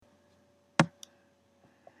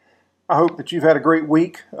I hope that you've had a great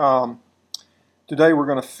week. Today we're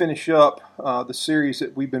going to finish up the series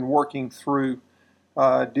that we've been working through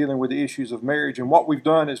dealing with the issues of marriage. And what we've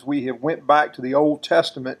done is we have went back to the Old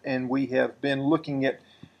Testament and we have been looking at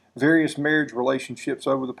various marriage relationships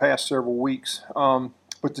over the past several weeks.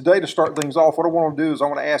 But today, to start things off, what I want to do is I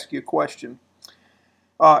want to ask you a question.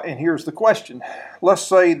 And here's the question. Let's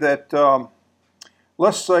say that I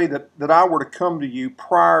were to come to you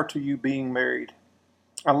prior to you being married.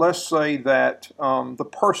 And let's say that the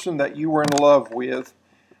person that you were in love with,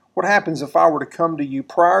 what happens if I were to come to you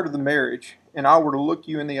prior to the marriage and I were to look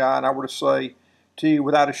you in the eye and I were to say to you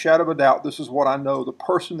without a shadow of a doubt, this is what I know, the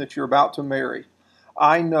person that you're about to marry,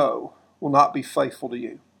 I know will not be faithful to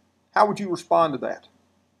you. How would you respond to that?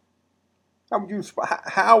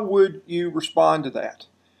 How would you respond to that?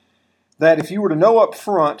 That if you were to know up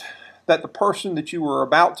front that the person that you were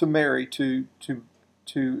about to marry to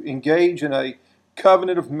engage in a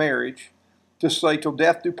covenant of marriage, to say till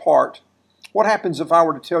death do part, what happens if I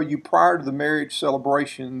were to tell you prior to the marriage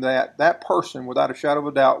celebration that that person, without a shadow of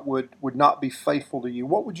a doubt, would not be faithful to you?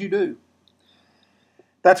 What would you do?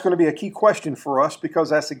 That's going to be a key question for us because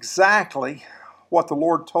that's exactly what the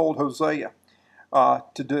Lord told Hosea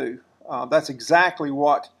to do. That's exactly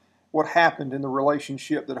what happened in the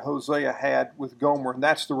relationship that Hosea had with Gomer, and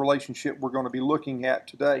that's the relationship we're going to be looking at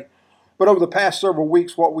today. But over the past several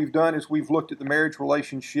weeks, what we've done is we've looked at the marriage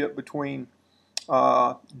relationship between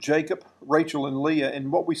Jacob, Rachel, and Leah,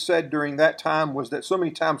 and what we said during that time was that so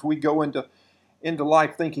many times we go into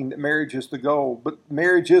life thinking that marriage is the goal, but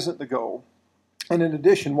marriage isn't the goal. And in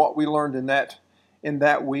addition, what we learned in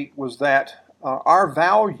that week was that our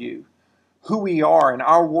value, who we are, and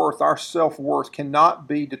our worth, our self-worth, cannot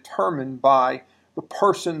be determined by the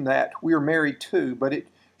person that we are married to, but it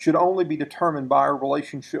should only be determined by our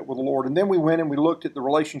relationship with the Lord. And then we went and we looked at the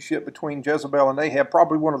relationship between Jezebel and Ahab,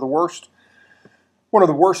 probably one of the worst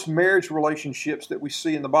marriage relationships that we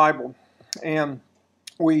see in the Bible. And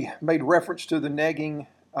we made reference to the nagging,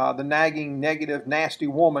 negative, nasty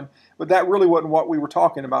woman, but that really wasn't what we were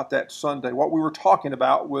talking about that Sunday. What we were talking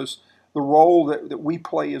about was the role that we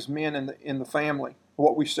play as men in the family.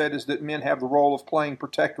 What we said is that men have the role of playing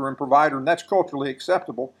protector and provider, and that's culturally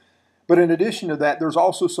acceptable. But in addition to that, there's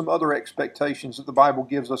also some other expectations that the Bible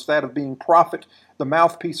gives us, that of being prophet, the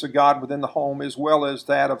mouthpiece of God within the home, as well as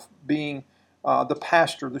that of being the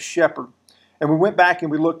pastor, the shepherd. And we went back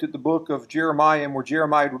and we looked at the book of Jeremiah, and where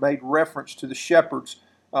Jeremiah made reference to the shepherds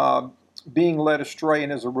being led astray,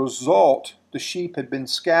 and as a result, the sheep had been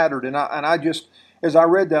scattered. And I just, as I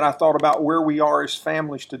read that, I thought about where we are as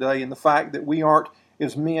families today and the fact that we aren't,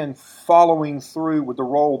 as men, following through with the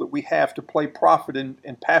role that we have to play prophet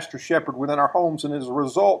and pastor shepherd within our homes. And as a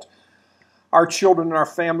result, our children and our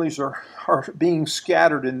families are being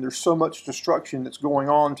scattered, and there's so much destruction that's going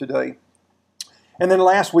on today. And then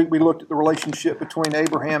last week we looked at the relationship between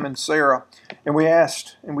Abraham and Sarah, and we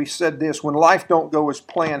asked, and we said this: when life don't go as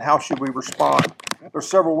planned, how should we respond? There are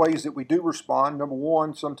several ways that we do respond. Number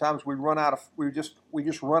one, sometimes we just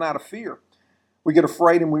run out of fear. We get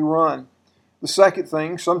afraid and we run. The second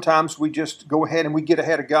thing, sometimes we just go ahead and we get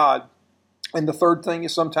ahead of God. And the third thing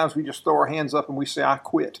is sometimes we just throw our hands up and we say, I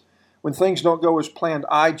quit. When things don't go as planned,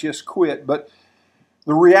 I just quit. But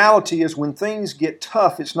the reality is when things get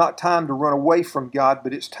tough, it's not time to run away from God,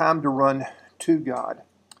 but it's time to run to God.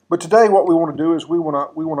 But today what we want to do is we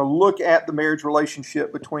want to look at the marriage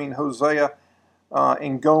relationship between Hosea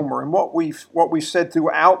and Gomer. And what we've said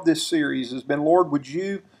throughout this series has been, Lord, would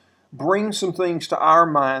you bring some things to our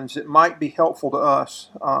minds that might be helpful to us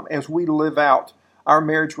as we live out our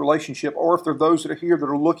marriage relationship, or if there are those that are here that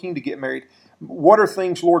are looking to get married. What are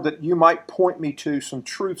things, Lord, that you might point me to, some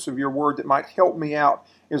truths of your word that might help me out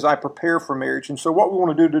as I prepare for marriage? And so what we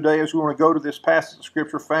want to do today is we want to go to this passage of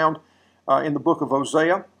Scripture found in the book of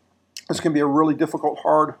Hosea. This can be a really difficult,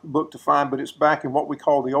 hard book to find, but it's back in what we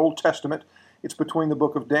call the Old Testament. It's between the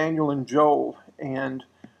book of Daniel and Joel, and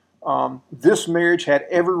this marriage had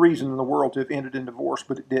every reason in the world to have ended in divorce,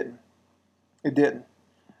 but it didn't. It didn't.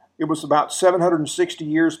 It was about 760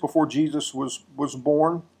 years before Jesus was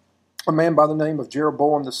born. A man by the name of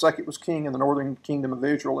Jeroboam II was king in the northern kingdom of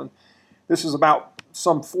Israel, and this is about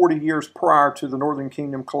some 40 years prior to the northern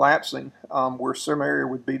kingdom collapsing, where Samaria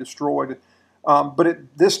would be destroyed. But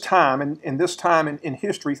at this time, in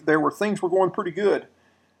history, there were things were going pretty good.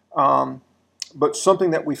 But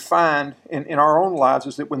something that we find in our own lives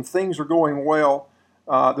is that when things are going well,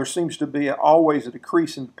 there seems to be always a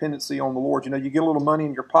decrease in dependency on the Lord. You know, you get a little money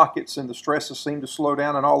in your pockets and the stresses seem to slow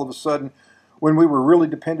down, and all of a sudden, when we were really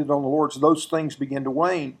dependent on the Lord, those things begin to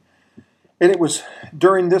wane. And it was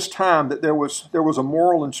during this time that there was a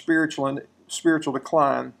moral and spiritual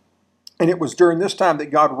decline. And it was during this time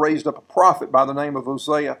that God raised up a prophet by the name of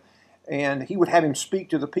Hosea. And he would have him speak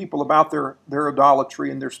to the people about their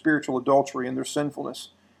idolatry and their spiritual adultery and their sinfulness.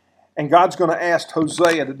 And God's going to ask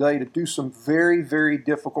Hosea today to do some very, very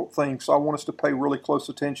difficult things. So I want us to pay really close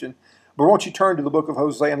attention. But why don't you turn to the book of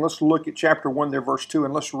Hosea and let's look at chapter 1 there, verse 2,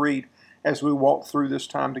 and let's read as we walk through this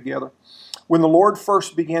time together. When the Lord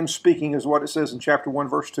first began speaking, is what it says in chapter 1,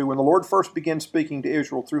 verse 2. When the Lord first began speaking to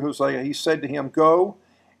Israel through Hosea, he said to him, "Go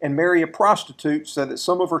and marry a prostitute so that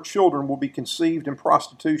some of her children will be conceived in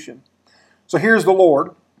prostitution." So here's the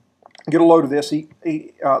Lord. Get a load of this.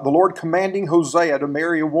 The Lord commanding Hosea to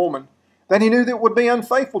marry a woman that he knew that would be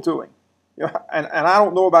unfaithful to him. And I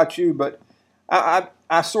don't know about you, but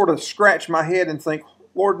I sort of scratch my head and think,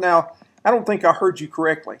 Lord, now, I don't think I heard you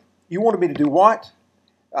correctly. You wanted me to do what?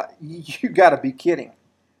 You got to be kidding.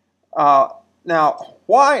 Now,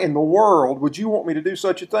 why in the world would you want me to do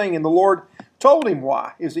such a thing? And the Lord told him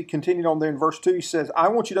why. As he continued on there in verse 2, he says, "I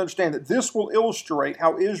want you to understand that this will illustrate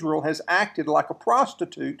how Israel has acted like a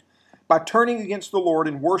prostitute by turning against the Lord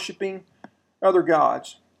and worshiping other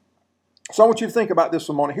gods." So I want you to think about this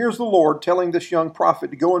a moment. Here's the Lord telling this young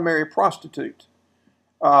prophet to go and marry a prostitute.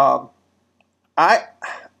 I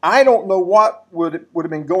don't know what would have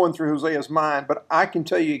been going through Hosea's mind, but I can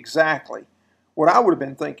tell you exactly what I would have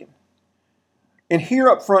been thinking. And here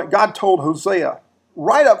up front, God told Hosea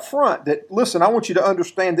right up front that, listen, I want you to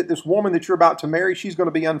understand that this woman that you're about to marry, she's going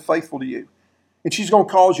to be unfaithful to you. And she's going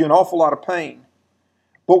to cause you an awful lot of pain.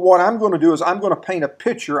 But what I'm going to do is I'm going to paint a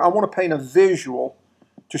picture. I want to paint a visual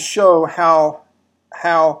to show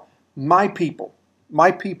how my people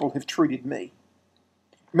have treated me.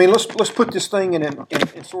 I mean, let's put this thing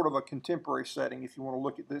in sort of a contemporary setting, if you want to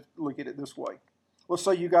look at it this way. Let's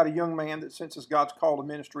say you got a young man that senses God's call to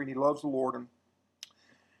ministry and he loves the Lord, and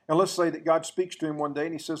let's say that God speaks to him one day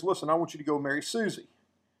and he says, "Listen, I want you to go marry Susie."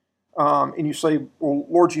 And you say, "Well,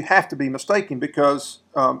 Lord, you have to be mistaken because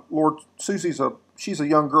Lord, she's a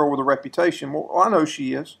young girl with a reputation." Well, I know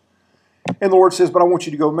she is. And the Lord says, "But I want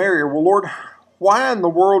you to go marry her." Well, Lord, why in the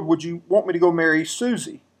world would you want me to go marry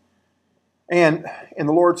Susie? And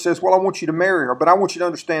the Lord says, "Well, I want you to marry her, but I want you to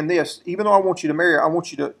understand this. Even though I want you to marry her, I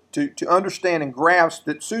want you to understand and grasp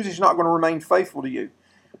that Susie's not going to remain faithful to you.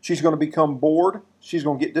 She's going to become bored. She's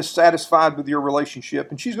going to get dissatisfied with your relationship,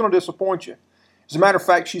 and she's going to disappoint you. As a matter of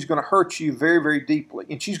fact, she's going to hurt you very, very deeply,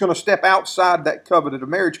 and she's going to step outside that covenant of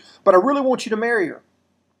marriage, but I really want you to marry her."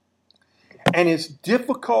 And as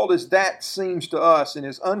difficult as that seems to us and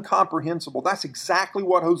as incomprehensible, that's exactly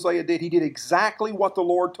what Hosea did. He did exactly what the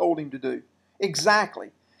Lord told him to do.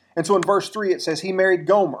 Exactly. And so in verse 3 it says he married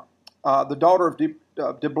Gomer, the daughter of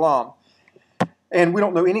Diblam. And we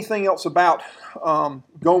don't know anything else about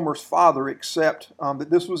Gomer's father except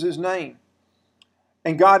that this was his name.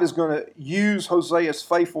 And God is going to use Hosea's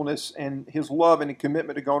faithfulness and his love and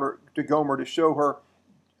commitment to Gomer to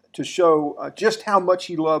show just how much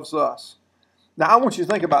he loves us. Now, I want you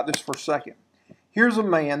to think about this for a second. Here's a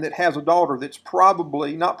man that has a daughter that's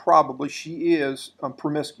she is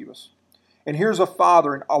promiscuous. And here's a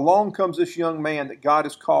father, and along comes this young man that God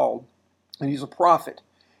has called, and he's a prophet,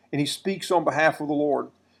 and he speaks on behalf of the Lord.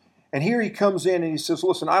 And here he comes in and he says,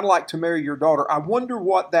 "Listen, I'd like to marry your daughter." I wonder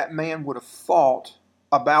what that man would have thought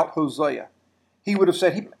about Hosea. He would have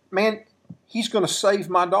said, he's going to save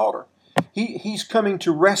my daughter. He's coming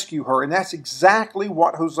to rescue her. And that's exactly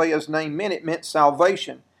what Hosea's name meant. It meant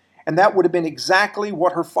salvation. And that would have been exactly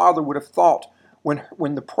what her father would have thought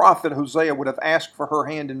when the prophet Hosea would have asked for her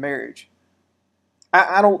hand in marriage.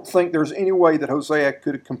 I don't think there's any way that Hosea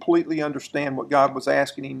could completely understand what God was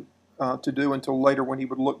asking him to do until later when he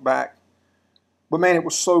would look back. But man, it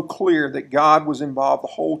was so clear that God was involved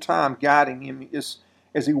the whole time, guiding him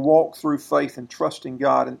as he walked through faith and trusting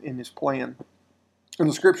God in his plan. And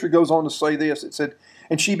the scripture goes on to say this. It said,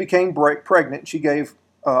 "And she became pregnant, and she gave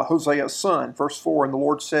Hosea a son." Verse 4, "And the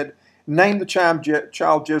Lord said, Name the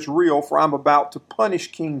child Jezreel, for I am about to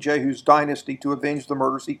punish King Jehu's dynasty to avenge the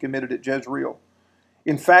murders he committed at Jezreel.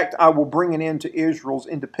 In fact, I will bring an end to Israel's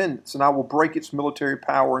independence, and I will break its military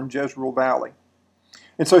power in Jezreel Valley."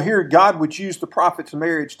 And so here God would use the prophet's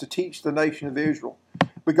marriage to teach the nation of Israel.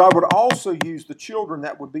 But God would also use the children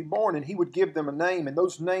that would be born, and he would give them a name, and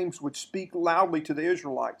those names would speak loudly to the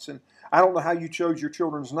Israelites. And I don't know how you chose your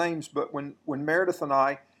children's names, but when Meredith and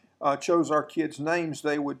I chose our kids' names,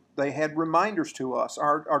 they had reminders to us.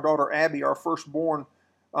 Our daughter Abby, our firstborn,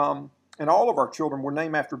 and all of our children were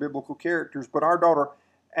named after biblical characters, but our daughter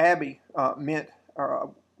Abby meant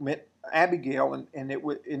Abigail, and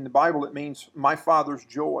in the Bible it means my father's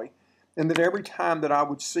joy. And that every time that I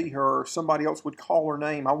would see her or somebody else would call her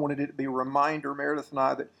name, I wanted it to be a reminder, Meredith and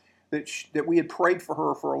I, that we had prayed for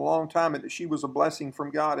her for a long time, and that she was a blessing from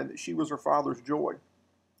God, and that she was her father's joy.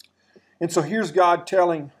 And so here's God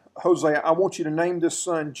telling Hosea, I want you to name this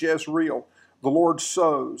son Jezreel, the Lord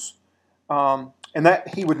sows. And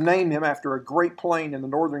that he would name him after a great plain in the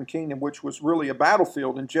northern kingdom, which was really a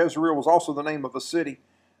battlefield. And Jezreel was also the name of a city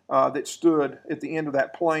that stood at the end of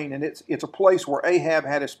that plain. And it's a place where Ahab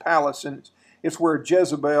had his palace, and it's where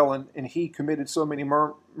Jezebel and he committed so many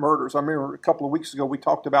murders. I remember a couple of weeks ago we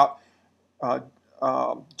talked about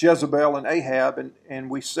Jezebel and Ahab, and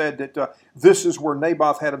we said that this is where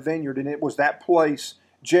Naboth had a vineyard, and it was that place,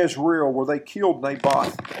 Jezreel, where they killed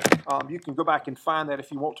Naboth. You can go back and find that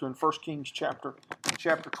if you want to in 1 Kings chapter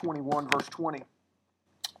 21, verse 20.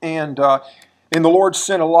 And the Lord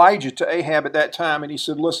sent Elijah to Ahab at that time, and he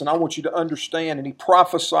said, listen, I want you to understand. And he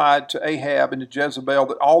prophesied to Ahab and to Jezebel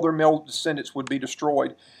that all their male descendants would be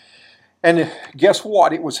destroyed. And guess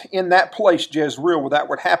what? It was in that place, Jezreel, where that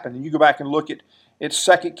would happen. And you go back and look at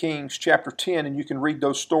 2 Kings chapter 10, and you can read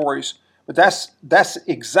those stories. But that's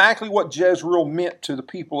exactly what Jezreel meant to the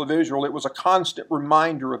people of Israel. It was a constant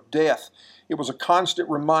reminder of death. It was a constant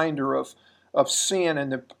reminder of sin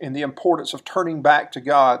and the importance of turning back to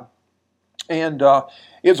God. And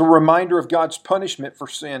it's a reminder of God's punishment for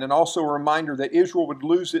sin, and also a reminder that Israel would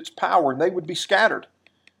lose its power and they would be scattered.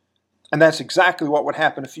 And that's exactly what would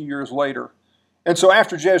happen a few years later. And so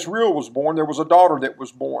after Jezreel was born, there was a daughter that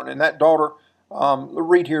was born. And that daughter,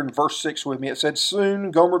 read here in verse 6 with me. It said,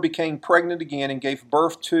 soon Gomer became pregnant again and gave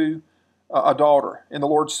birth to a daughter. And the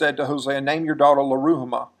Lord said to Hosea, name your daughter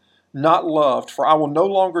Leruhamah, not loved, for I will no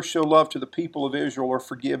longer show love to the people of Israel or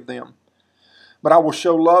forgive them. But I will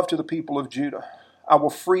show love to the people of Judah. I will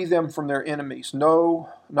free them from their enemies. No,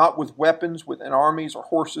 not with weapons, with armies or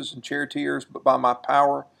horses and charioteers, but by my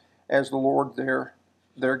power as the Lord their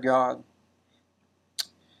God.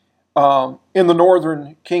 In the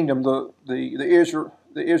northern kingdom, the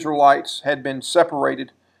Israelites had been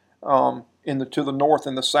separated to the north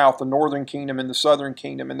and the south, the northern kingdom and the southern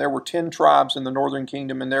kingdom. And there were 10 tribes in the northern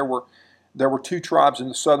kingdom, and there were 2 tribes in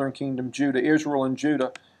the southern kingdom, Judah, Israel and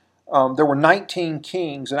Judah. There were 19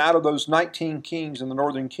 kings, and out of those 19 kings in the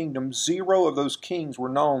northern kingdom, 0 of those kings were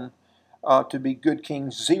known to be good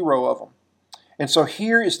kings, 0 of them. And so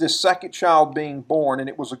here is this second child being born, and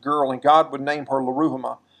it was a girl, and God would name her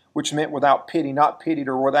Leruhamah, which meant without pity, not pitied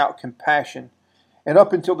or without compassion. And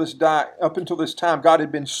up until this time, God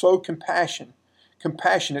had been so compassionate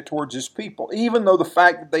towards His people, even though the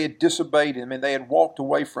fact that they had disobeyed Him and they had walked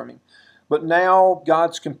away from Him. But now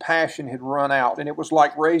God's compassion had run out, and it was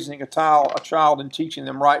like raising a child and teaching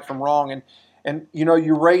them right from wrong. And you know,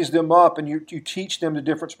 you raise them up and you teach them the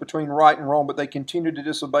difference between right and wrong, but they continue to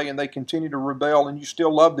disobey and they continue to rebel, and you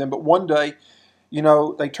still love them. But one day, you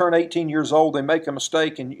know, they turn 18 years old, they make a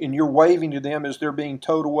mistake, and you're waving to them as they're being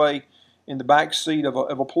towed away in the back seat of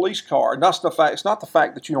a police car. And that's the fact. It's not the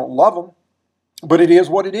fact that you don't love them, but it is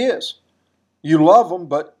what it is. You love them,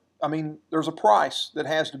 but I mean, there's a price that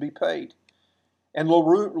has to be paid. And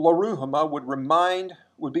Leruhamah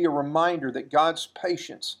would be a reminder that God's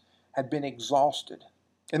patience had been exhausted.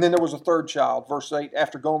 And then there was a third child, verse 8.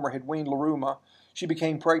 After Gomer had weaned Leruhamah, she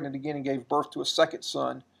became pregnant again and gave birth to a second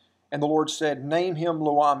son. And the Lord said, name him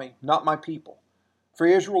Lo-Ammi, not my people. For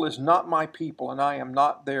Israel is not my people, and I am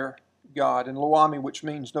not their God. And Lo-Ammi, which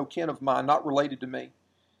means no kin of mine, not related to me.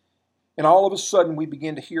 And all of a sudden we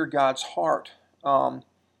begin to hear God's heart.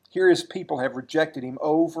 Here His people have rejected Him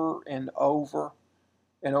over and over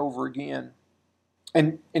and over again.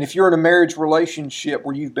 And if you're in a marriage relationship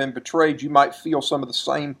where you've been betrayed, you might feel some of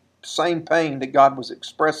the same pain that God was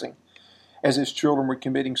expressing as His children were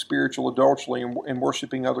committing spiritual adultery and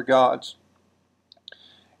worshiping other gods.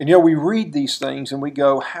 And you know, we read these things and we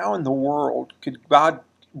go, how in the world could God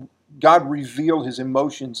reveal His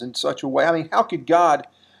emotions in such a way? I mean, how could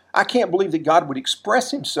I can't believe that God would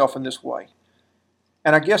express Himself in this way.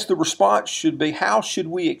 And I guess the response should be, how should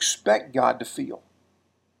we expect God to feel?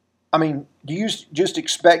 I mean, do you just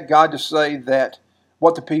expect God to say that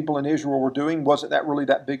what the people in Israel were doing wasn't that really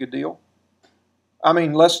that big a deal? I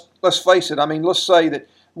mean, let's face it. I mean, let's say that,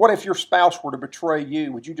 what if your spouse were to betray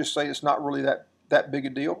you? Would you just say it's not really that big a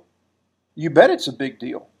deal? You bet it's a big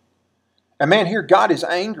deal. And man, here God is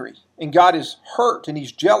angry, and God is hurt, and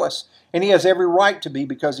He's jealous, and He has every right to be,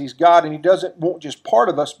 because He's God, and He doesn't want just part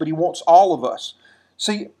of us, but He wants all of us.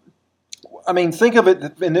 See, I mean, think of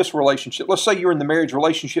it in this relationship. Let's say you're in the marriage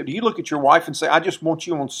relationship. Do you look at your wife and say, I just want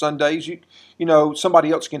you on Sundays? You know,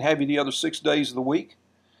 somebody else can have you the other 6 days of the week.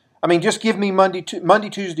 I mean, just give me Monday,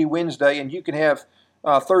 Tuesday, Wednesday, and you can have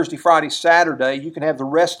Thursday, Friday, Saturday. You can have the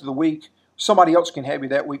rest of the week. Somebody else can have you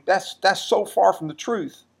that week. That's so far from the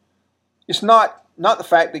truth. It's not not the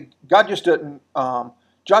fact that God just doesn't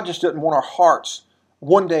want our hearts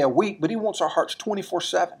one day a week, but He wants our hearts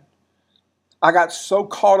 24/7. I got so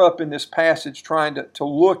caught up in this passage trying to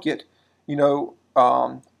look at,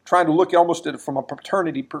 trying to look almost at it from a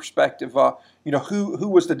paternity perspective. Who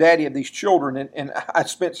was the daddy of these children? And I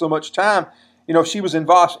spent so much time. If she was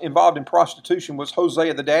involved in prostitution, was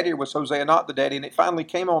Hosea the daddy or was Hosea not the daddy? And it finally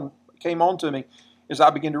came on to me as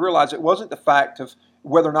I began to realize it wasn't the fact of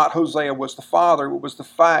whether or not Hosea was the father. It was the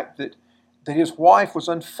fact that his wife was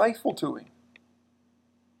unfaithful to him.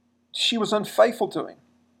 She was unfaithful to him.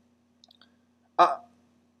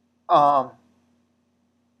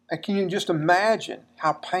 And can you just imagine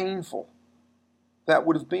how painful that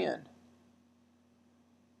would have been?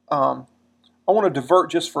 I want to divert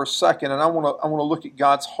just for a second, and I want to look at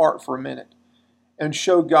God's heart for a minute and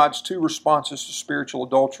show God's two responses to spiritual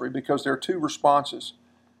adultery, because there are two responses.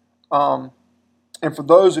 And for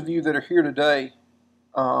those of you that are here today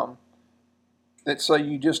that say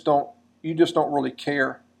you just don't really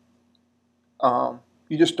care,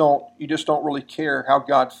 you just don't really care how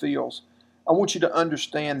God feels, I want you to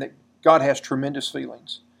understand that God has tremendous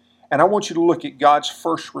feelings. And I want you to look at God's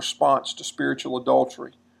first response to spiritual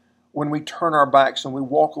adultery when we turn our backs and we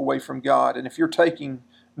walk away from God. And if you're taking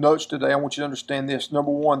notes today, I want you to understand this.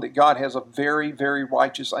 Number one, that God has a very, very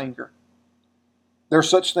righteous anger. There's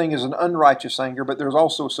such thing as an unrighteous anger, but there's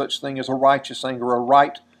also such thing as a righteous anger, a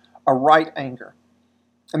right anger.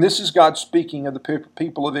 And this is God speaking of the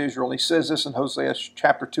people of Israel. He says this in Hosea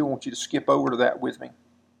chapter 2. I want you to skip over to that with me.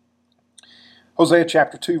 Hosea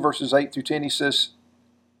chapter 2, verses 8 through 10, he says,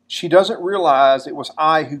 "She doesn't realize it was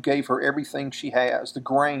I who gave her everything she has, the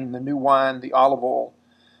grain, the new wine, the olive oil.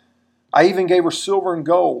 I even gave her silver and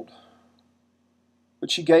gold. But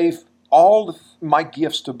she gave all my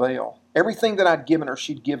gifts to Baal. Everything that I'd given her,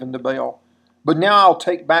 she'd given to Baal. But now I'll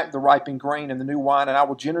take back the ripened grain and the new wine, and I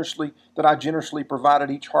generously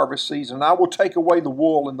provided each harvest season. And I will take away the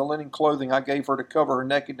wool and the linen clothing I gave her to cover her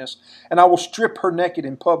nakedness, and I will strip her naked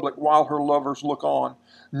in public while her lovers look on.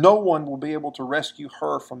 No one will be able to rescue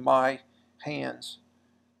her from my hands."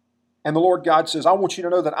 And the Lord God says, "I want you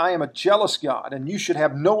to know that I am a jealous God, and you should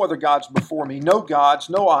have no other gods before me, no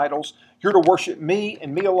gods, no idols. You're to worship me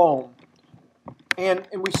and me alone." And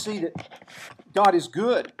we see that God is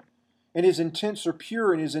good, and His intents are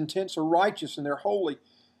pure, and His intents are righteous, and they're holy.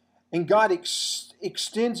 And God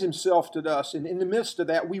extends Himself to us, and in the midst of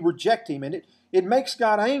that, we reject Him, and it makes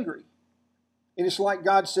God angry. And it's like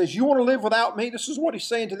God says, "You want to live without me?" This is what He's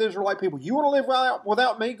saying to the Israelite people. "You want to live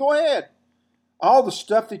without me? Go ahead. All the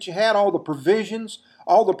stuff that you had, all the provisions,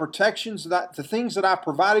 all the protections, the things that I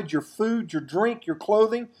provided, your food, your drink, your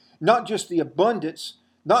clothing, not just the abundance,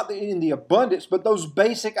 not in the abundance, but those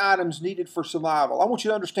basic items needed for survival. I want you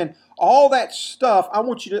to understand all that stuff. I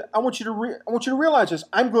want you to realize this.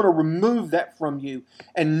 I'm going to remove that from you,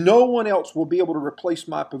 and no one else will be able to replace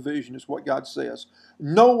my provision," is what God says.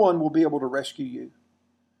 No one will be able to rescue you.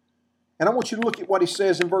 And I want you to look at what He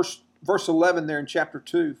says in verse 11 there in chapter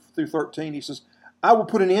 2 through 13. He says, "I will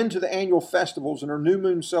put an end to the annual festivals and her new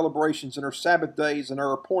moon celebrations and her Sabbath days and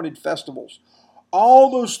her appointed festivals." All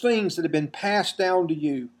those things that have been passed down to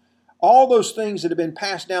you, all those things that have been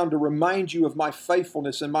passed down to remind you of my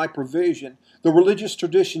faithfulness and my provision, the religious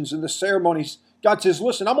traditions and the ceremonies, God says,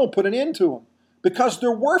 listen, I'm going to put an end to them because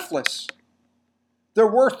they're worthless. They're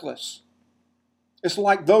worthless. It's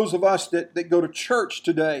like those of us that go to church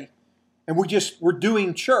today and we're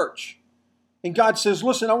doing church. And God says,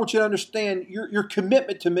 listen, I want you to understand your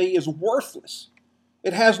commitment to me is worthless.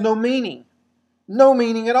 It has no meaning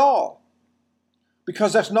at all.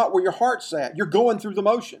 Because that's not where your heart's at. You're going through the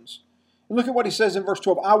motions. And look at what He says in verse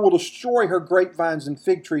 12. "I will destroy her grapevines and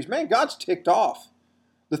fig trees." Man, God's ticked off.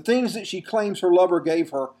 "The things that she claims her lover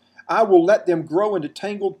gave her, I will let them grow into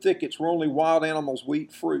tangled thickets where only wild animals will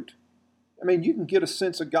eat fruit." I mean, you can get a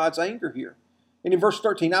sense of God's anger here. And in verse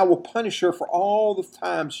 13, "I will punish her for all the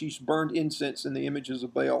times she's burned incense in the images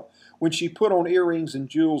of Baal, when she put on earrings and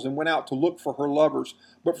jewels and went out to look for her lovers,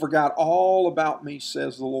 but forgot all about me,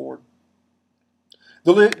 says the Lord."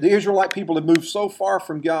 The Israelite people had moved so far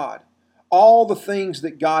from God. All the things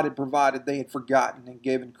that God had provided, they had forgotten and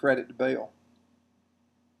given credit to Baal.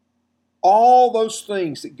 All those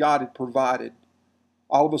things that God had provided,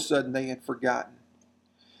 all of a sudden they had forgotten.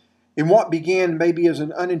 And what began maybe as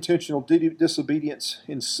an unintentional disobedience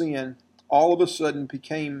in sin, all of a sudden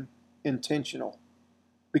became intentional.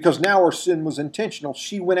 Because now her sin was intentional.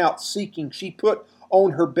 She went out seeking. She put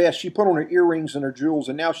on her best. She put on her earrings and her jewels,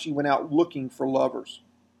 and now she went out looking for lovers.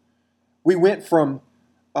 We went from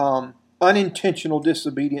unintentional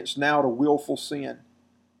disobedience now to willful sin.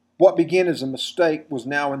 What began as a mistake was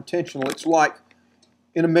now intentional. It's like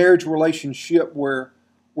in a marriage relationship where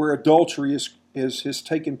adultery has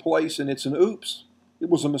taken place, and it's an oops, it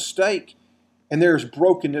was a mistake, and there's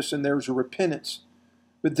brokenness and there's a repentance.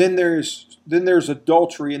 But then there's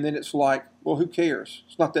adultery, and then it's like, well, who cares?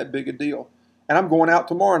 It's not that big a deal. And I'm going out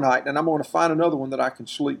tomorrow night, and I'm going to find another one that I can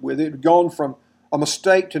sleep with. It had gone from a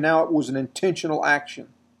mistake to now it was an intentional action.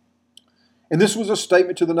 And this was a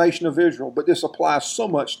statement to the nation of Israel, but this applies so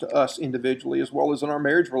much to us individually as well as in our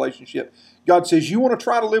marriage relationship. God says, you want to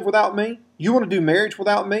try to live without me? You want to do marriage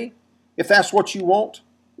without me? If that's what you want,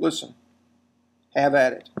 listen, have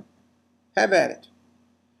at it. Have at it.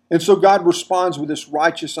 And so God responds with this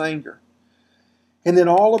righteous anger. And then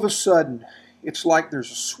all of a sudden, it's like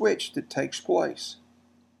there's a switch that takes place.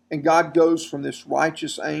 And God goes from this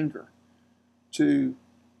righteous anger to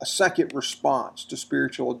a second response to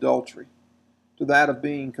spiritual adultery, to that of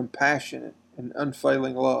being compassionate and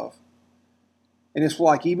unfailing love. And it's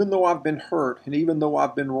like, even though I've been hurt, and even though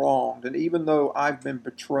I've been wronged, and even though I've been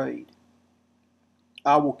betrayed,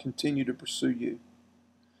 I will continue to pursue you.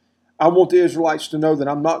 I want the Israelites to know that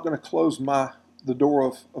I'm not going to close the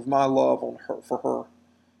door of my love on her, for her.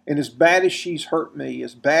 And as bad as she's hurt me,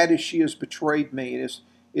 as bad as she has betrayed me, and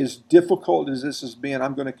as difficult as this has been,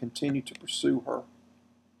 I'm going to continue to pursue her.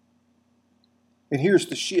 And here's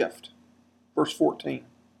the shift. Verse 14.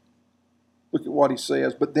 Look at what he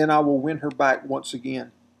says. But then I will win her back once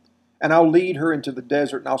again, and I'll lead her into the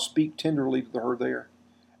desert, and I'll speak tenderly to her there.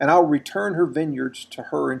 And I'll return her vineyards to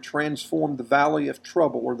her and transform the valley of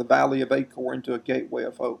trouble, or the valley of Achor, into a gateway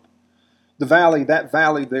of hope. That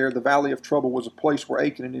valley there, the valley of trouble, was a place where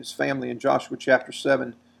Achan and his family in Joshua chapter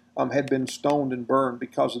 7 had been stoned and burned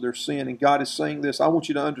because of their sin. And God is saying this, I want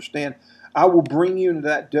you to understand, I will bring you into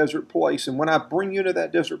that desert place. And when I bring you into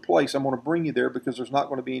that desert place, I'm going to bring you there because there's not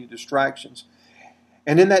going to be any distractions.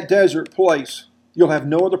 And in that desert place, you'll have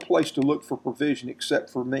no other place to look for provision except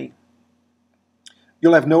for me.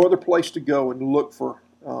 You'll have no other place to go and look for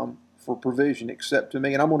provision except to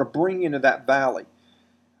me. And I'm going to bring you into that valley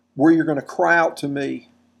where you're going to cry out to me,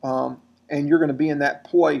 and you're going to be in that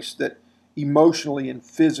place that emotionally and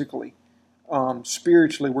physically,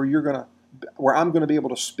 spiritually, where I'm going to be able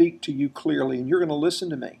to speak to you clearly, and you're going to listen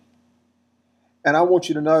to me. And I want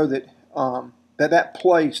you to know that that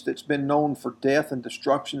place that's been known for death and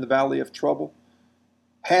destruction, the valley of trouble,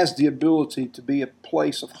 has the ability to be a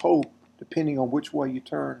place of hope, depending on which way you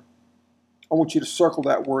turn. I want you to circle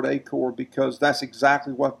that word Achor, because that's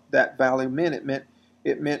exactly what that valley meant.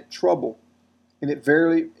 It meant trouble. And it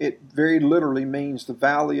very literally means the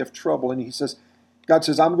valley of trouble. And God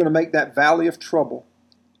says, I'm going to make that valley of trouble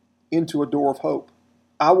into a door of hope.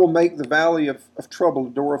 I will make the valley of trouble a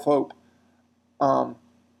door of hope.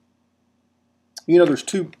 There's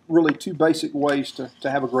two basic ways to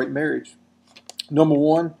have a great marriage. Number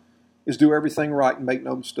one is do everything right and make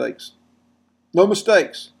no mistakes. No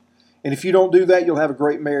mistakes. And if you don't do that, you'll have a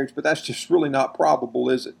great marriage, but that's just really not probable,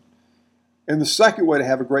 is it? And the second way to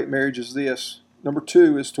have a great marriage is this. Number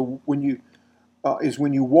two is when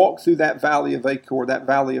you walk through that valley of Achor, that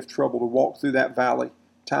valley of trouble, to walk through that valley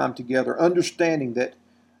time together, understanding that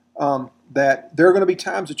there are going to be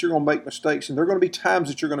times that you're going to make mistakes, and there are going to be times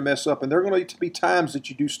that you're going to mess up, and there are going to be times that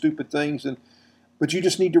you do stupid things, but you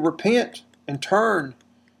just need to repent and turn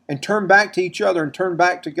back to each other and turn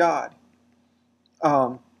back to God.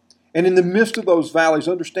 And in the midst of those valleys,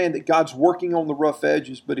 understand that God's working on the rough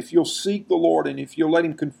edges. But if you'll seek the Lord and if you'll let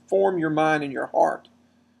Him conform your mind and your heart,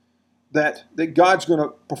 that God's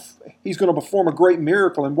He's going to perform a great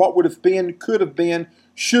miracle. And what would have been, could have been,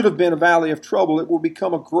 should have been a valley of trouble, it will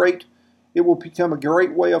become a great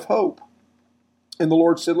way of hope. And the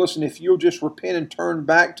Lord said, listen, if you'll just repent and turn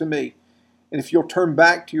back to me, and if you'll turn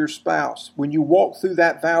back to your spouse, when you walk through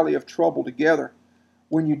that valley of trouble together,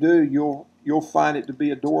 when you do, you'll find it to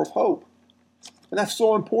be a door of hope. And that's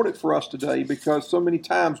so important for us today, because so many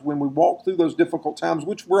times when we walk through those difficult times,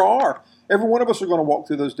 which we are, every one of us are going to walk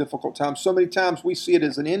through those difficult times, so many times we see it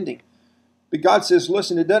as an ending. But God says,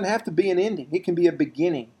 listen, it doesn't have to be an ending. It can be a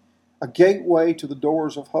beginning, a gateway to the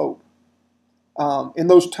doors of hope. In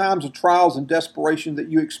those times of trials and desperation that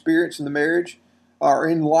you experience in the marriage or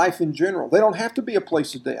in life in general, they don't have to be a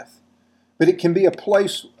place of death. But it can be a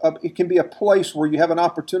place. It can be a place where you have an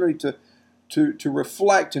opportunity to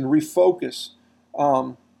reflect and refocus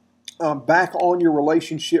back on your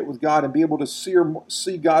relationship with God and be able to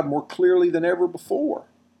see God more clearly than ever before.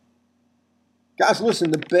 Guys, listen,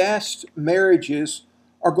 the best marriages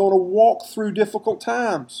are going to walk through difficult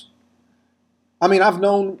times. I mean, I've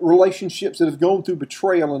known relationships that have gone through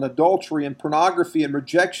betrayal and adultery and pornography and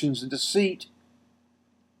rejections and deceit.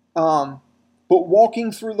 But But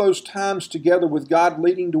walking through those times together with God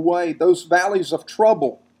leading the way, those valleys of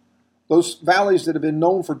trouble, those valleys that have been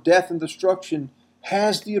known for death and destruction,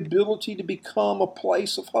 has the ability to become a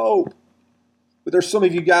place of hope. But there's some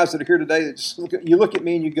of you guys that are here today that just you look at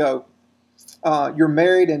me and you go, you're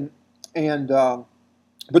married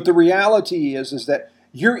but the reality is that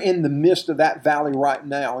you're in the midst of that valley right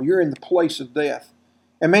now. You're in the place of death.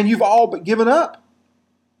 And man, you've all but given up.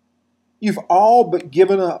 You've all but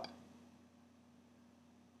given up.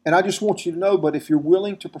 And I just want you to know, but if you're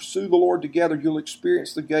willing to pursue the Lord together, you'll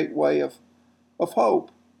experience the gateway of hope.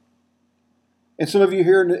 And some of you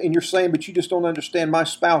here, and you're saying, but you just don't understand, my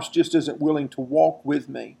spouse just isn't willing to walk with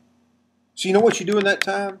me. So you know what you do in that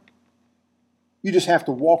time? You just have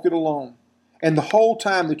to walk it alone. And the whole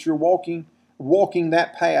time that you're walking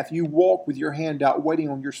that path, you walk with your hand out, waiting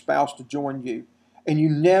on your spouse to join you. And you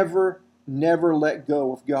never let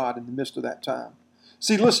go of God in the midst of that time.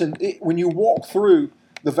 See, listen, when you walk through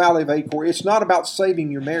the Valley of Achor, it's not about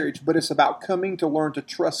saving your marriage, but it's about coming to learn to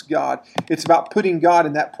trust God. It's about putting God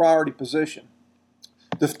in that priority position.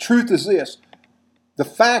 The truth is this. The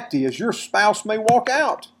fact is, your spouse may walk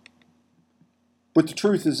out. But the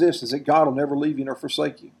truth is this, is that God will never leave you nor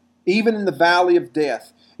forsake you. Even in the valley of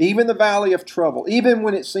death, even the valley of trouble, even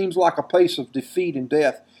when it seems like a place of defeat and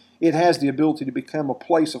death, it has the ability to become a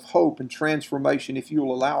place of hope and transformation if you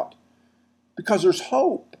will allow it. Because there's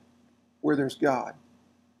hope where there's God.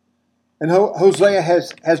 And Hosea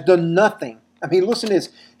has done nothing. I mean, listen to this.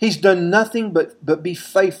 He's done nothing but be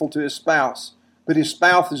faithful to his spouse. But his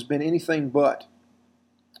spouse has been anything but.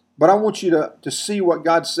 But I want you to see what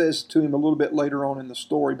God says to him a little bit later on in the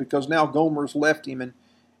story, because now Gomer's left him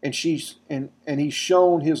and he's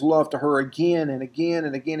shown his love to her again and again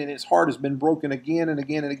and again, and his heart has been broken again and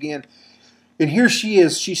again and again. And here she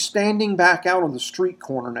is. She's standing back out on the street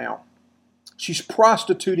corner now. She's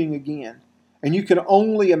prostituting again. And you can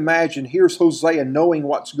only imagine, here's Hosea knowing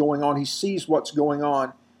what's going on. He sees what's going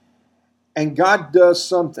on. And God does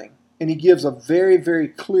something. And he gives a very, very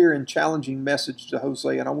clear and challenging message to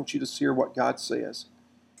Hosea. And I want you to hear what God says.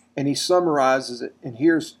 And he summarizes it. And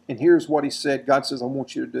here's what he said. God says, I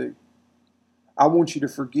want you to do. I want you to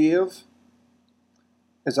forgive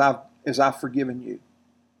as I've forgiven you.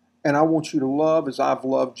 And I want you to love as I've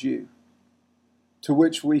loved you. To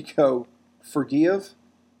which we go, forgive?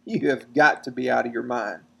 You have got to be out of your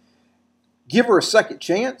mind. Give her a second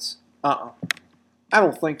chance? I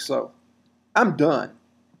don't think so. I'm done.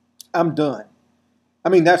 I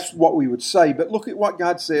mean, that's what we would say, but look at what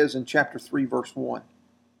God says in chapter 3, verse 1.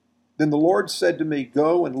 Then the Lord said to me,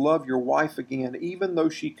 go and love your wife again, even though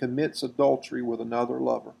she commits adultery with another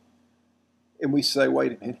lover. And we say,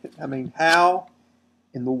 wait a minute. I mean, how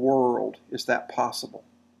in the world is that possible?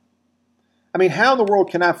 I mean, how in the world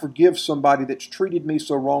can I forgive somebody that's treated me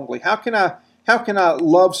so wrongly? How can I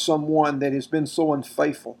love someone that has been so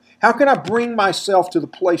unfaithful? How can I bring myself to the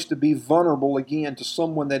place to be vulnerable again to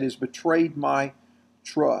someone that has betrayed my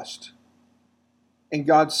trust? And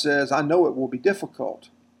God says, I know it will be difficult,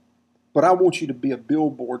 but I want you to be a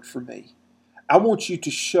billboard for me. I want you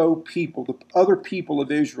to show people, the other people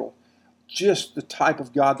of Israel, just the type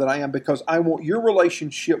of God that I am, because I want your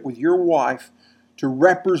relationship with your wife to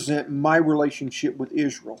represent my relationship with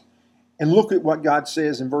Israel. And look at what God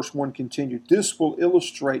says in verse 1 continued. This will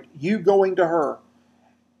illustrate you going to her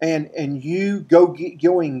and you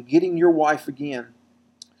getting your wife again.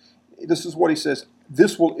 This is what he says.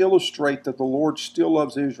 This will illustrate that the Lord still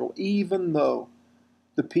loves Israel, even though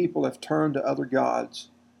the people have turned to other gods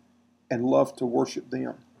and love to worship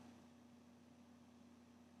them.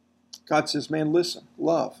 God says, man, listen,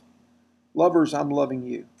 love. Lovers, I'm loving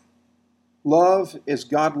you. Love as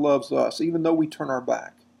God loves us, even though we turn our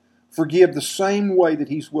back. Forgive the same way that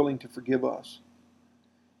He's willing to forgive us.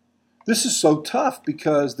 This is so tough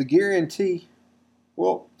because the guarantee,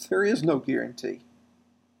 well, there is no guarantee.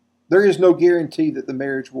 There is no guarantee that the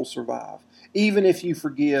marriage will survive. Even if you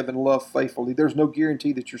forgive and love faithfully, there's no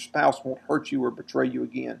guarantee that your spouse won't hurt you or betray you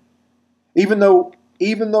again. Even though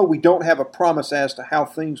we don't have a promise as to how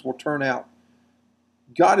things will turn out,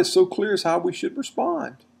 God is so clear as how we should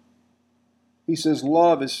respond. He says,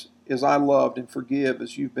 love as I loved and forgive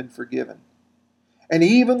as you've been forgiven. And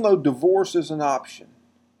even though divorce is an option,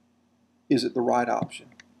 is it the right option?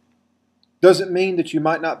 Doesn't mean that you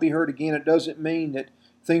might not be hurt again. It doesn't mean that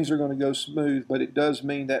things are going to go smooth, but it does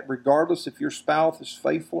mean that regardless if your spouse is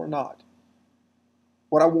faithful or not,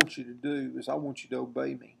 what I want you to do is I want you to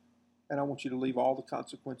obey me, and I want you to leave all the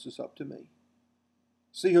consequences up to me.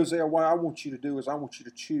 See, Hosea, what I want you to do is I want you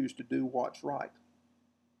to choose to do what's right.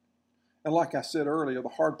 And like I said earlier, the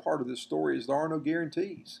hard part of this story is there are no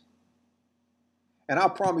guarantees. And I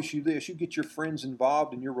promise you this, you get your friends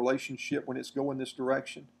involved in your relationship when it's going this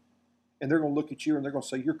direction, and they're going to look at you and they're going to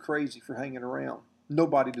say, you're crazy for hanging around.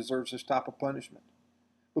 Nobody deserves this type of punishment.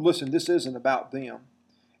 But listen, this isn't about them.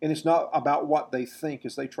 And it's not about what they think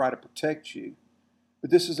as they try to protect you. But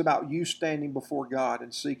this is about you standing before God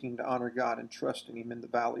and seeking to honor God and trusting Him in the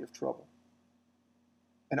valley of trouble.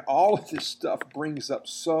 And all of this stuff brings up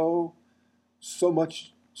so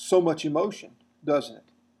much emotion, doesn't it?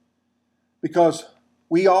 Because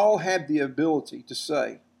we all have the ability to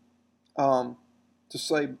say, but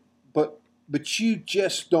you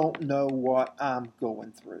just don't know what I'm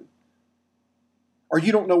going through. Or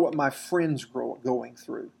you don't know what my friends are going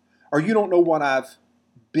through. Or you don't know what I've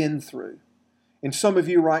been through. And some of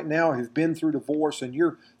you right now have been through divorce and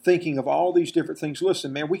you're thinking of all these different things.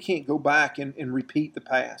 Listen, man, we can't go back and repeat the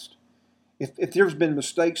past. If there's been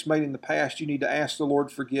mistakes made in the past, you need to ask the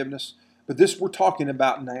Lord forgiveness. But this we're talking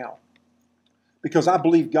about now. Because I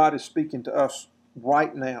believe God is speaking to us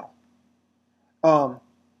right now.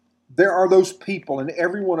 There are those people, and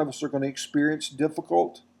every one of us are going to experience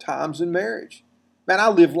difficult times in marriage. Man, I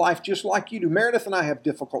live life just like you do. Meredith and I have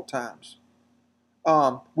difficult times.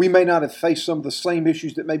 We may not have faced some of the same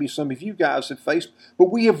issues that maybe some of you guys have faced,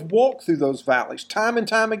 but we have walked through those valleys time and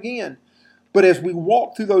time again. But as we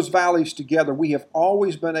walk through those valleys together, we have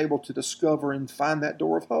always been able to discover and find that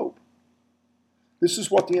door of hope. This is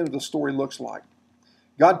what the end of the story looks like.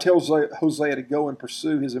 God tells Hosea to go and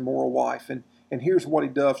pursue his immoral wife, and here's what he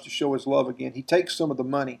does to show his love again. He takes some of the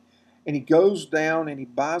money, and he goes down and he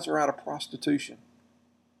buys her out of prostitution.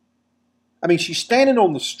 I mean, she's standing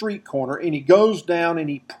on the street corner, and he goes down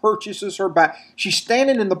and he purchases her back. She's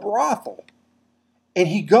standing in the brothel, and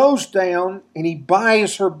he goes down and he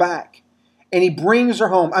buys her back, and he brings her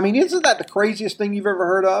home. I mean, isn't that the craziest thing you've ever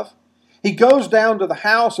heard of? He goes down to the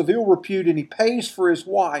house of ill repute, and he pays for his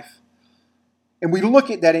wife. And we look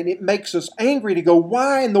at that and it makes us angry to go,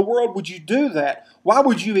 why in the world would you do that? Why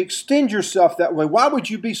would you extend yourself that way? Why would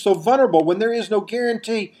you be so vulnerable when there is no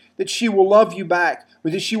guarantee that she will love you back, or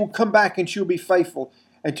that she will come back and she'll be faithful?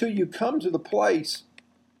 Until you come to the place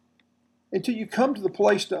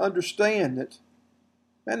to understand that,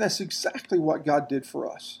 man, that's exactly what God did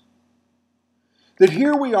for us. That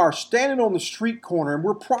here we are standing on the street corner and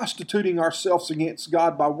we're prostituting ourselves against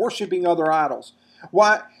God by worshiping other idols.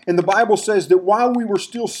 Why? And the Bible says that while we were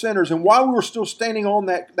still sinners and while we were still standing on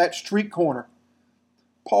that street corner,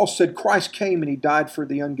 Paul said Christ came and He died for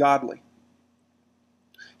the ungodly.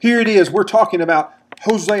 Here it is. We're talking about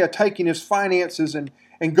Hosea taking his finances and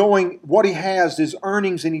going, what he has, his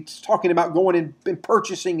earnings, and he's talking about going and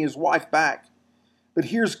purchasing his wife back. But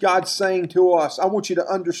here's God saying to us, I want you to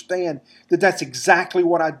understand that that's exactly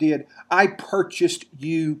what I did. I purchased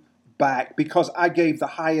you back because I gave the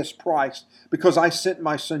highest price, because I sent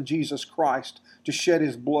my son Jesus Christ to shed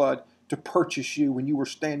His blood to purchase you when you were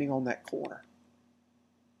standing on that corner.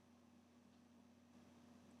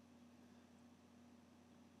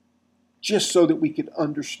 Just so that we could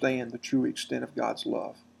understand the true extent of God's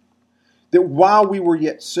love. That while we were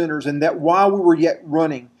yet sinners, and that while we were yet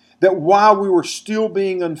running, that while we were still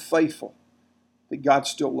being unfaithful, that God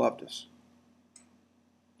still loved us.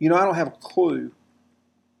 You know, I don't have a clue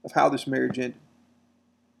of how this marriage ended.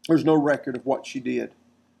 There's no record of what she did.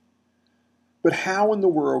 But how in the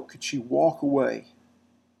world could she walk away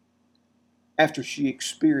after she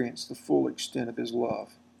experienced the full extent of His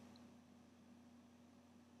love?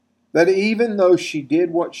 That even though she did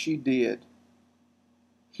what she did,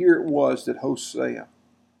 here it was that Hosea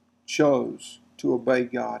chose to obey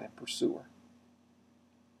God and pursue her.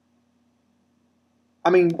 I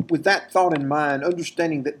mean, with that thought in mind,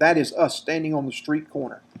 understanding that that is us standing on the street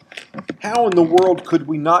corner, how in the world could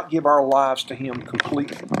we not give our lives to Him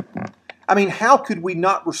completely? I mean, how could we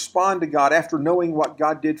not respond to God after knowing what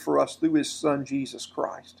God did for us through His Son, Jesus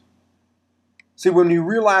Christ? See, when you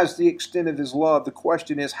realize the extent of His love, the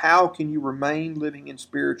question is, how can you remain living in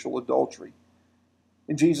spiritual adultery?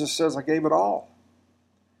 And Jesus says, I gave it all.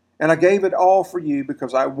 And I gave it all for you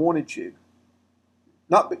because I wanted you.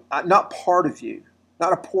 Not part of you,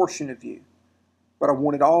 not a portion of you, but I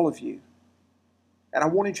wanted all of you. And I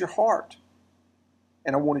wanted your heart.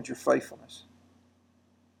 And I wanted your faithfulness.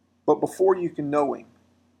 But before you can know Him,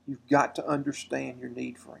 you've got to understand your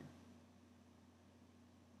need for Him.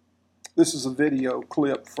 This is a video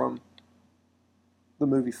clip from the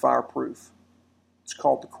movie Fireproof. It's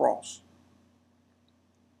called The Cross.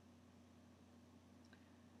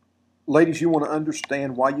 Ladies, you want to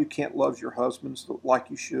understand why you can't love your husbands like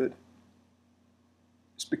you should?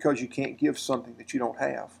 It's because you can't give something that you don't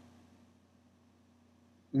have.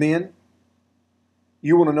 Men,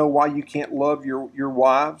 you want to know why you can't love your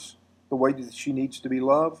wives the way that she needs to be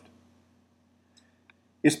loved?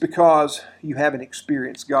 It's because you haven't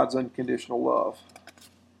experienced God's unconditional love.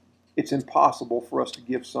 It's impossible for us to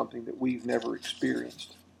give something that we've never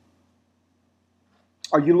experienced.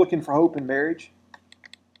 Are you looking for hope in marriage?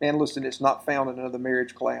 Man, listen, it's not found in another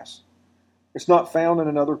marriage class. It's not found in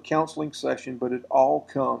another counseling session, but it all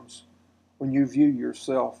comes when you view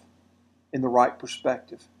yourself in the right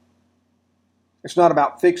perspective. It's not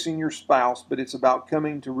about fixing your spouse, but it's about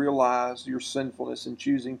coming to realize your sinfulness and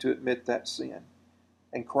choosing to admit that sin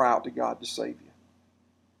and cry out to God to save you.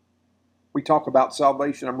 We talk about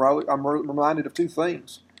salvation. I'm reminded of two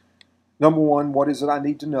things. Number one, what is it I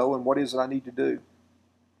need to know, and what is it I need to do?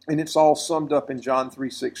 And it's all summed up in John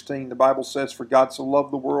 3:16. The Bible says, "For God so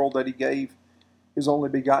loved the world that He gave His only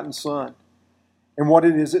begotten Son." And what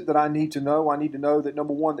is it that I need to know? I need to know that,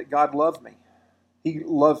 number one, that God loved me. He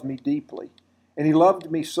loved me deeply. And He loved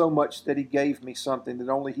me so much that He gave me something that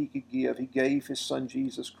only He could give. He gave His Son,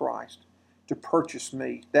 Jesus Christ, to purchase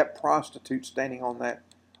me, that prostitute standing on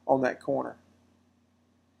that corner.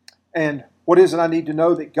 And what is it I need to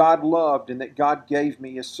know? That God loved and that God gave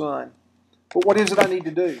me His Son. But what is it I need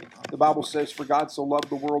to do? The Bible says, "For God so loved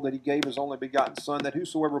the world that He gave His only begotten Son, that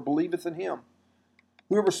whosoever believeth in Him,"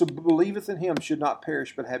 whoever believeth in Him should not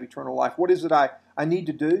perish but have eternal life. What is it I need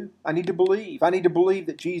to do? I need to believe. I need to believe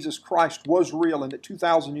that Jesus Christ was real and that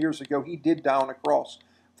 2,000 years ago He did die on a cross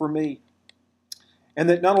for me. And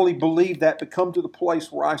that not only believe that, but come to the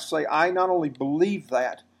place where I say, I not only believe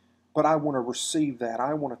that, but I want to receive that.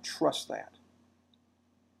 I want to trust that.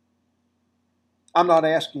 I'm not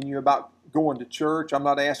asking you about going to church. I'm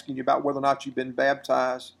not asking you about whether or not you've been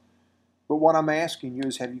baptized. But what I'm asking you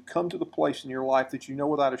is, have you come to the place in your life that you know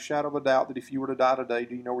without a shadow of a doubt that if you were to die today,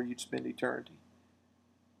 do you know where you'd spend eternity?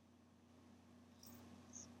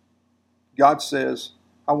 God says,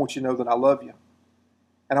 I want you to know that I love you.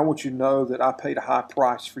 And I want you to know that I paid a high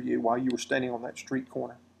price for you while you were standing on that street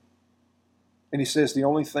corner. And He says the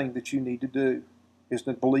only thing that you need to do is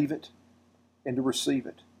to believe it and to receive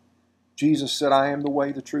it. Jesus said, I am the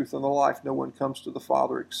way, the truth, and the life. No one comes to the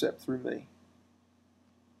Father except through me.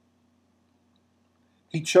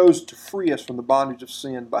 He chose to free us from the bondage of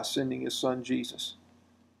sin by sending His Son Jesus.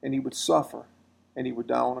 And He would suffer and He would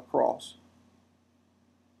die on a cross.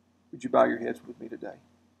 Would you bow your heads with me today?